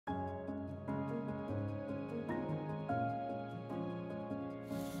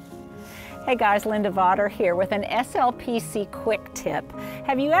Hey guys, Linda Vater here with an SLPC quick tip.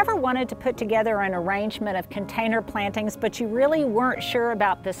 Have you ever wanted to put together an arrangement of container plantings, but you really weren't sure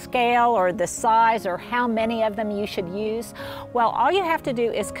about the scale or the size or how many of them you should use? Well, all you have to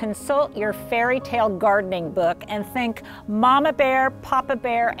do is consult your fairy tale gardening book and think Mama Bear, Papa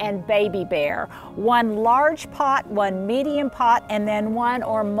Bear, and Baby Bear. One large pot, one medium pot, and then one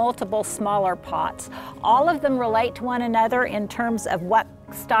or multiple smaller pots. All of them relate to one another in terms of what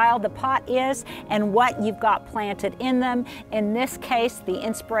style the pot is and what you've got planted in them. In this case, the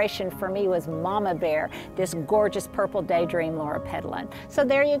inspiration for me was Mama Bear, this gorgeous purple Daydream Loropetalum. So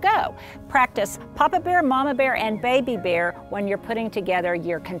there you go. Practice Papa Bear, Mama Bear, and Baby Bear when you're putting together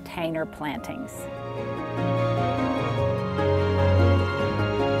your container plantings.